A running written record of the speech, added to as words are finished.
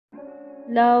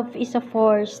Love is a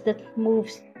force that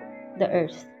moves the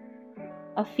earth,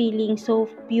 a feeling so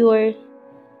pure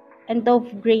and of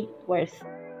great worth.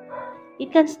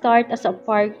 It can start as a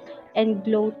spark and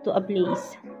glow to a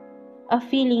blaze, a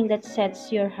feeling that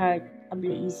sets your heart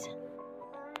ablaze.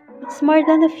 It's more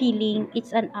than a feeling,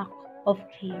 it's an act of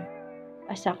care,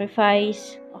 a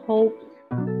sacrifice, a hope,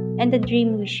 and a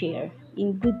dream we share.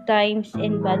 In good times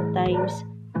and bad times,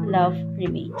 love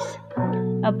remains.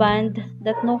 A bond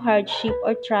that no hardship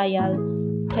or trial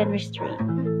can restrain.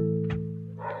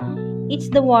 It's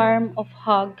the warmth of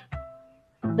hug,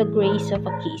 the grace of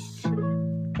a kiss,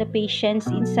 the patience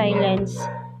in silence,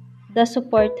 the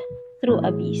support through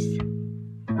abyss.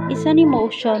 It's an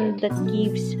emotion that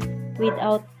gives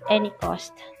without any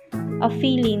cost, a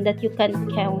feeling that you can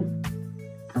count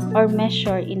or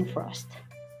measure in frost.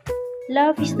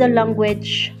 Love is the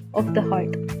language of the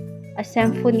heart, a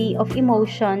symphony of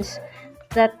emotions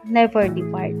that never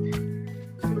depart.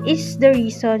 It's the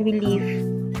reason we live,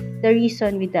 the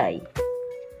reason we die,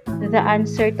 the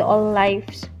answer to all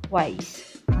life's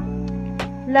whys.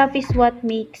 Love is what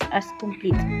makes us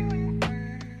complete,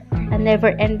 a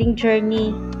never-ending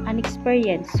journey, an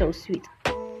experience so sweet.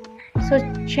 So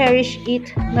cherish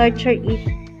it, nurture it,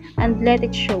 and let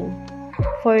it show,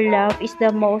 for love is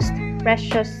the most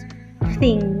precious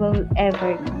thing we'll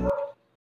ever know.